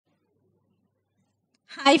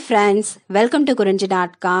Hi friends, welcome to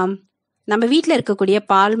குறிஞ்சி.com. நம்ம வீட்டில் இருக்கக்கூடிய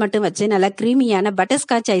பால் மட்டும் வச்சு நல்லா க்ரீமியான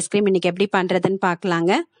பட்டர்ஸ்காட்ச் ஐஸ்கிரீம் இன்னைக்கு எப்படி பண்ணுறதுன்னு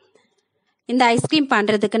பார்க்கலாங்க. இந்த ஐஸ்கிரீம்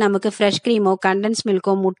பண்ணுறதுக்கு நமக்கு ஃப்ரெஷ் க்ரீமோ கண்டன்ஸ்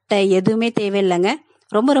மில்கோ முட்டை எதுவுமே தேவையில்லைங்க.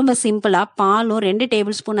 ரொம்ப ரொம்ப சிம்பிளாக பாலும் 2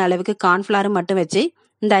 டேபிள் ஸ்பூன் அளவுக்கு கார்ன்ஃப்ளவரும் மட்டும் வச்சு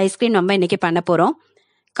இந்த ஐஸ்கிரீம் நம்ம இன்னைக்கு பண்ண போகிறோம்.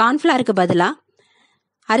 கார்ன்ஃப்ளவருக்கு பதிலாக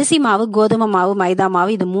அரிசி மாவு, கோதுமை மாவு, மைதா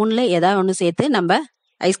மாவு இது 3ல் ஏதாவது ஒன்று சேர்த்து நம்ம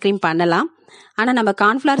ஐஸ்கிரீம் பண்ணலாம். ஆனால் நம்ம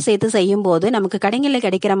கார்ன்ஃப்ளவர் சேர்த்து செய்யும் போது நமக்கு கடைகளில்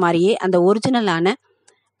கிடைக்கிற மாதிரியே அந்த ஒரிஜினலான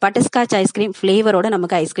பட்டர்ஸ்காட்ச் ஐஸ்கிரீம் ஃப்ளேவரோட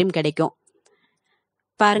நமக்கு ஐஸ்கிரீம் கிடைக்கும்.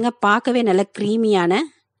 பாருங்க, பார்க்கவே நல்ல க்ரீமியான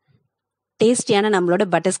டேஸ்டியான நம்மளோட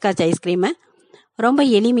பட்டர்ஸ்காட்ச் ஐஸ்கிரீமை ரொம்ப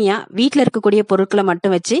எளிமையாக வீட்டில் இருக்கக்கூடிய பொருட்களை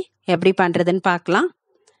மட்டும் வச்சு எப்படி பண்ணுறதுன்னு பார்க்கலாம்.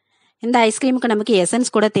 இந்த ஐஸ்கிரீமுக்கு நமக்கு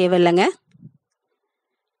எசன்ஸ் கூட தேவையில்லைங்க.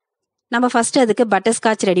 நம்ம ஃபர்ஸ்ட் அதுக்கு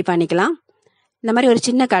பட்டர்ஸ்காட்ச் ரெடி பண்ணிக்கலாம். இந்த மாதிரி ஒரு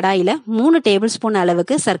சின்ன கடாயில் 3 டேபிள் ஸ்பூன்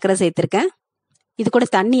அளவுக்கு சர்க்கரை சேர்த்துருக்கேன். இது கூட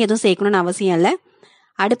தண்ணி எதுவும் சேர்க்கணும்னு அவசியம் இல்லை.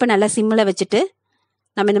 அடுப்பை நல்லா சிம்மில் வச்சுட்டு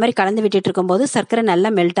நம்ம இந்த மாதிரி கலந்து விட்டுட்டு இருக்கும்போது சர்க்கரை நல்லா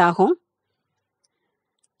மெல்ட் ஆகும்.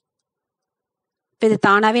 இப்போ இது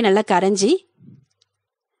தானாகவே நல்லா கரைஞ்சி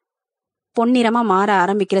பொன்னிறமாக மாற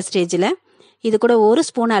ஆரம்பிக்கிற ஸ்டேஜில் இது கூட 1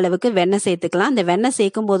 ஸ்பூன் அளவுக்கு வெண்ணெய் சேர்த்துக்கலாம். அந்த வெண்ணெய்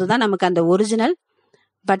சேர்க்கும் போது தான் நமக்கு அந்த ஒரிஜினல்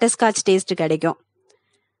பட்டர்ஸ்காட்ச் டேஸ்ட் கிடைக்கும்.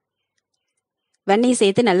 வெண்ணெய்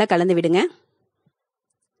சேர்த்து நல்லா கலந்து விடுங்க.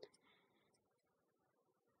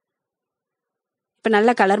 இப்போ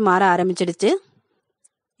நல்ல கலர் மாற ஆரம்பிச்சிடுச்சு.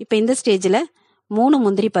 இப்போ இந்த ஸ்டேஜில் 3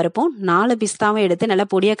 முந்திரி பருப்பும் 4 பிஸ்தாவும் எடுத்து நல்லா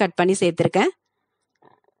பொடியாக கட் பண்ணி சேர்த்துருக்கேன்.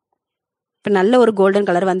 இப்போ நல்ல ஒரு கோல்டன்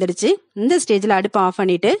கலர் வந்துடுச்சு. இந்த ஸ்டேஜில் அடுப்பை ஆஃப்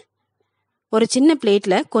பண்ணிவிட்டு ஒரு சின்ன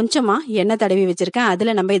பிளேட்டில் கொஞ்சமாக எண்ணெய் தடவி வச்சுருக்கேன்.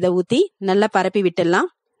 அதில் நம்ம இதை ஊற்றி நல்லா பரப்பி விட்டுடலாம்.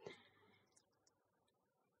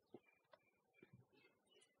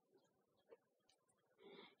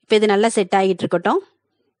 இப்போ இது நல்லா செட் ஆகிட்டு இருக்கட்டும்.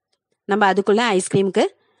 நம்ம அதுக்குள்ளே ஐஸ்கிரீமுக்கு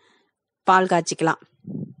பால் காய்ச்சிக்கலாம்.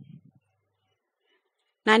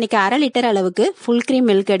 நான் இன்னைக்கு 1/2 லிட்டர் அளவுக்கு ஃபுல் க்ரீம்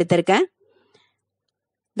மில்க் எடுத்திருக்கேன்.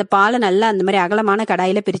 இந்த பாலை நல்லா அந்த மாதிரி அகலமான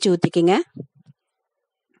கடாயில் பிரித்து ஊற்றிக்கிங்க.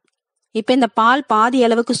 இப்போ இந்த பால் பாதி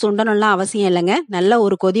அளவுக்கு சுண்டணும்லாம் அவசியம் இல்லைங்க. நல்லா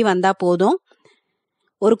ஒரு கொதி வந்தால் போதும்.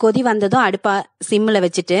 ஒரு கொதி வந்ததும் அடுப்பை சிம்மில்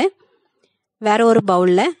வச்சுட்டு வேற ஒரு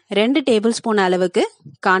பவுலில் 2 டேபிள் ஸ்பூன் அளவுக்கு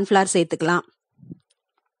கார்ன்ஃப்ளவர் சேர்த்துக்கலாம்.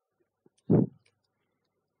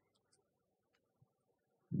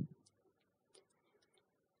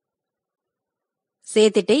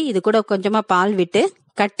 சேர்த்துட்டு இது கூட கொஞ்சமாக பால் விட்டு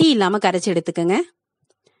கட்டி இல்லாமல் கரைச்சி எடுத்துக்கோங்க.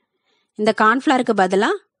 இந்த கார்ன்ஃப்ளவருக்கு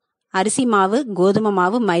பதிலாக அரிசி மாவு, கோதுமை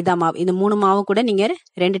மாவு, மைதா மாவு இந்த 3 மாவு கூட நீங்கள்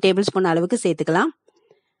 2 டேபிள் ஸ்பூன் அளவுக்கு சேர்த்துக்கலாம்.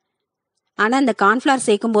 ஆனால் இந்த கார்ன்ஃப்ளவர்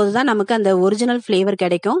சேர்க்கும் போது தான் நமக்கு அந்த ஒரிஜினல் ஃப்ளேவர்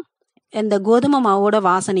கிடைக்கும். இந்த கோதுமை மாவோட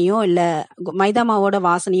வாசனையோ இல்லை மைதா மாவோட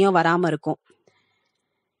வாசனையோ வராமல் இருக்கும்.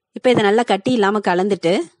 இப்போ இதை நல்லா கட்டி இல்லாமல்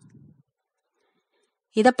கலந்துட்டு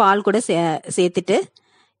இதை பால் கூட சேர்த்துட்டு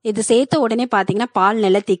இது சேர்த்த உடனே பார்த்தீங்கன்னா பால்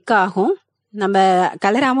நல்லா திக்காகும். நம்ம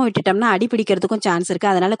கலராமல் விட்டுட்டோம்னா அடி பிடிக்கிறதுக்கும் சான்ஸ்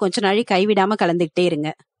இருக்குது. அதனால கொஞ்ச நாள் கைவிடாமல் கலந்துக்கிட்டே இருங்க.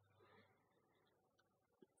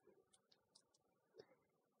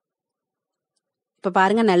 இப்போ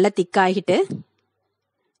பாருங்க, நல்லா திக்காகிட்டு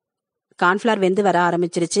கார்ன்ஃப்ளவர் வெந்து வர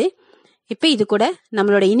ஆரம்பிச்சிருச்சு. இப்போ இது கூட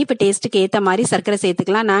நம்மளோட இனிப்பு டேஸ்ட்டுக்கு ஏற்ற மாதிரி சர்க்கரை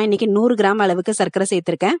சேர்த்துக்கலாம். நான் இன்னைக்கு 100 கிராம் அளவுக்கு சர்க்கரை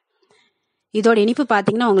சேர்த்துருக்கேன். இதோட இனிப்பு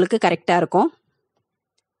பார்த்தீங்கன்னா உங்களுக்கு கரெக்டாக இருக்கும்.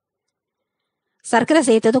 சர்க்கரை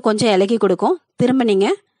சேர்த்ததும் கொஞ்சம் இலகி கொடுக்கும். திரும்ப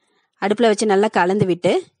நீங்கள் அடுப்பில் வச்சு நல்லா கலந்து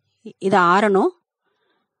விட்டு இதை ஆறணும்.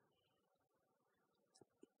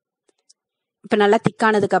 இப்போ நல்லா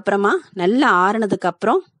திக்கானதுக்கு அப்புறமா நல்லா ஆறுனதுக்கு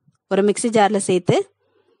அப்புறம் ஒரு மிக்ஸி ஜாரில் சேர்த்து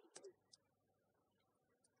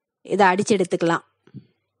இதை அடிச்சு எடுத்துக்கலாம்.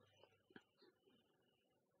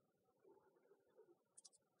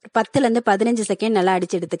 10லேருந்து 15 செகண்ட் நல்லா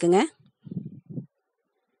அடிச்சு எடுத்துக்குங்க.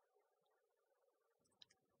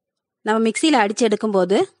 நம்ம மிக்சியில் அடித்து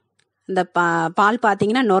எடுக்கும்போது இந்த பால்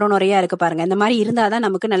பார்த்தீங்கன்னா நுரையா இருக்கு பாருங்க. இந்த மாதிரி இருந்தால் தான்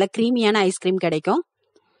நமக்கு நல்ல க்ரீமியான ஐஸ்கிரீம் கிடைக்கும்.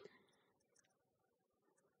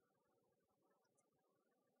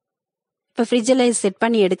 இப்போ ஃப்ரிட்ஜில் செட்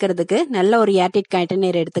பண்ணி எடுக்கிறதுக்கு நல்ல ஒரு ஏர்டைட்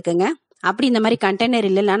கண்டெய்னர் எடுத்துக்கோங்க. அப்படி இந்த மாதிரி கண்டெய்னர்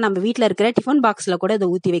இல்லைன்னா நம்ம வீட்டில் இருக்கிற டிஃபன் பாக்ஸில் கூட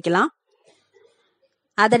இதை ஊற்றி வைக்கலாம்.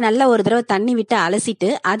 அதை நல்லா ஒரு தடவை தண்ணி விட்டு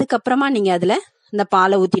அலசிட்டு அதுக்கப்புறமா நீங்கள் அதில் இந்த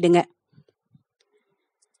பாலை ஊற்றிடுங்க.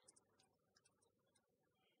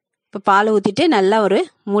 இப்போ பாலை ஊற்றிட்டு நல்லா ஒரு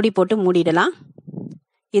மூடி போட்டு மூடிடலாம்.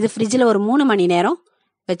 இது ஃப்ரிட்ஜில் ஒரு 3 மணி நேரம்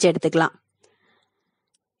வச்சு எடுத்துக்கலாம்.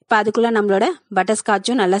 இப்போ அதுக்குள்ளே நம்மளோட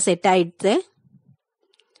பட்டர்ஸ்காட்சும் நல்லா செட் ஆகிடுது.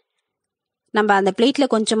 நம்ம அந்த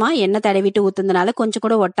பிளேட்டில் கொஞ்சமாக எண்ணெய் தடவிட்டு ஊற்றுனதுனால கொஞ்சம்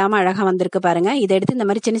கூட ஒட்டாமல் அழகாக வந்திருக்கு பாருங்கள். இதை எடுத்து இந்த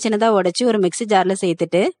மாதிரி சின்ன சின்னதாக உடச்சி ஒரு மிக்ஸி ஜாரில்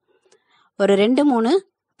சேர்த்துட்டு ஒரு 2-3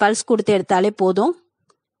 பல்ஸ் கொடுத்து எடுத்தாலே போதும்.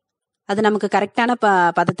 அது நமக்கு கரெக்டான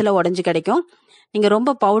பதத்தில் உடஞ்சி கிடைக்கும். நீங்கள்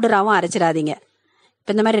ரொம்ப பவுடராகவும் அரைச்சிடாதீங்க.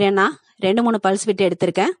 இப்போ இந்த மாதிரி நான் 2-3 பல்ஸ் விட்டு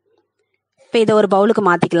எடுத்திருக்கேன். இப்போ இதை ஒரு பவுலுக்கு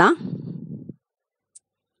மாற்றிக்கலாம்.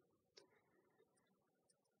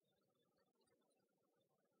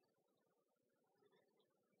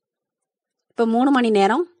 இப்போ 3 மணி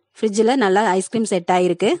நேரம் ஃப்ரிட்ஜில் நல்லா ஐஸ்கிரீம் செட்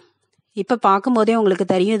ஆகிருக்கு. இப்போ பார்க்கும்போதே உங்களுக்கு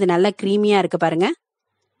தெரியும் இது நல்லா க்ரீமியாக இருக்குது பாருங்கள்.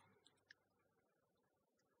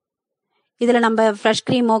 இதில் நம்ம ஃப்ரெஷ்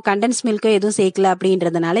க்ரீமோ கண்டென்ஸ் மில்க்கோ எதுவும் சேர்க்கல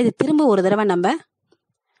அப்படின்றதுனால இது திரும்ப ஒரு தடவை நம்ம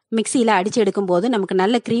மிக்சியில் அடித்து எடுக்கும்போது நமக்கு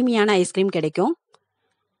நல்ல க்ரீமியான ஐஸ்கிரீம் கிடைக்கும்.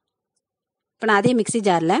 இப்போ நான் அதே மிக்சி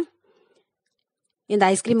ஜாரில் இந்த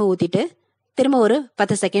ஐஸ்கிரீமை ஊற்றிட்டு திரும்ப ஒரு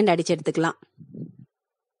 10 செகண்ட் அடித்து எடுத்துக்கலாம்.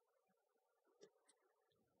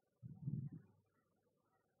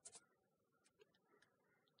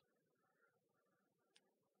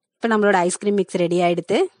 இப்போ நம்மளோட ஐஸ்கிரீம் மிக்ஸ் ரெடி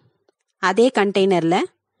ஆகிடுது. அதே கண்டெய்னரில்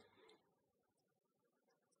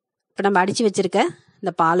இப்போ நம்ம அடித்து வச்சுருக்க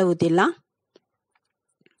இந்த பாலை ஊற்றிடலாம்.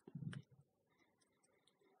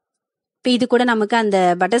 இப்போ இது கூட நமக்கு அந்த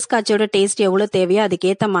பட்டர்ஸ்காட்சோட டேஸ்ட் எவ்வளோ தேவையோ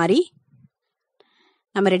அதுக்கேற்ற மாதிரி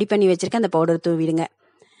நம்ம ரெடி பண்ணி வச்சுருக்க அந்த பவுடர் தூவிடுங்க.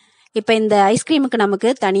 இப்போ இந்த ஐஸ்கிரீமுக்கு நமக்கு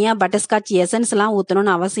தனியாக பட்டர்ஸ்காட்ச் எசன்ஸ்லாம்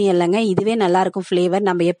ஊற்றணும்னு அவசியம் இல்லைங்க. இதுவே நல்லாயிருக்கும் ஃப்ளேவர்.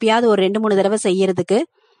 நம்ம எப்பயாவது ஒரு 2-3 தடவை செய்யறதுக்கு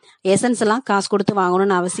எசன்ஸ் எல்லாம் காசு கொடுத்து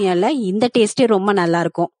வாங்கணும்னு அவசியம் இல்லை. இந்த டேஸ்டே ரொம்ப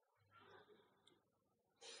நல்லாயிருக்கும்.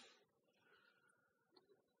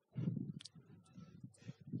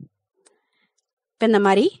 இப்போ இந்த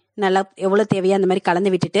மாதிரி நல்லா எவ்வளோ தேவையோ அந்த மாதிரி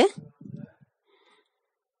கலந்து விட்டுட்டு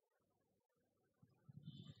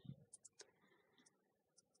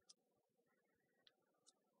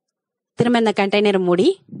திரும்ப இந்த கண்டெய்னர் மூடி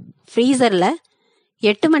ஃப்ரீசரில்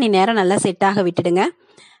 8 மணி நேரம் நல்லா செட் ஆக விட்டுடுங்க.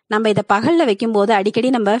 நம்ம இதை பகலில் வைக்கும்போது அடிக்கடி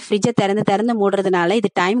நம்ம ஃப்ரிட்ஜை திறந்து மூடுறதுனால இது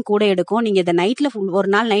டைம் கூட எடுக்கும். நீங்கள் இதை நைட்டில் ஒரு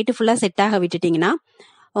நாள் நைட்டு ஃபுல்லாக செட் ஆக விட்டுட்டிங்கன்னா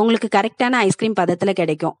உங்களுக்கு கரெக்டான ஐஸ்கிரீம் பதத்தில்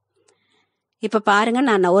கிடைக்கும். இப்போ பாருங்கள்,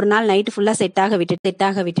 நான் ஒரு நாள் நைட்டு ஃபுல்லாக செட் ஆக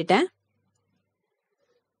விட்டுட்டேன்.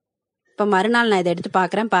 இப்போ மறுநாள் நான் இதை எடுத்து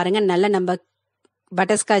பார்க்குறேன். பாருங்கள், நல்ல நம்ம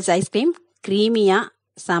பட்டர்ஸ்காட்ச் ஐஸ்கிரீம் க்ரீமியாக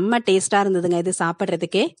செம்ம டேஸ்ட்டாக இருந்ததுங்க இது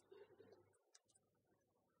சாப்பிட்றதுக்கே.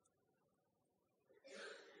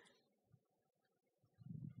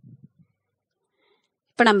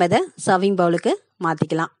 இப்போ நம்ம இதை சர்விங் பவுலுக்கு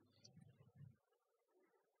மாற்றிக்கலாம்.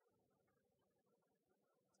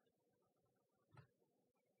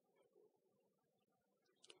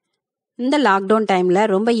 இந்த லாக்டவுன் டைமில்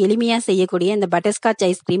ரொம்ப எளிமையாக செய்யக்கூடிய இந்த பட்டர்ஸ்காட்ச்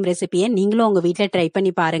ஐஸ்கிரீம் ரெசிபியை நீங்களும் உங்கள் வீட்டில் ட்ரை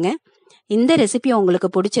பண்ணி பாருங்கள். இந்த ரெசிபி உங்களுக்கு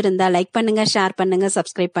பிடிச்சிருந்தா லைக் பண்ணுங்கள், ஷேர் பண்ணுங்கள்,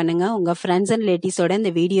 சப்ஸ்கிரைப் பண்ணுங்கள். உங்கள் ஃப்ரெண்ட்ஸ் அண்ட் ரிலேட்டிவ்ஸோட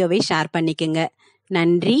இந்த வீடியோவை ஷேர் பண்ணிக்கோங்க.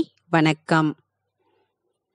 நன்றி, வணக்கம்.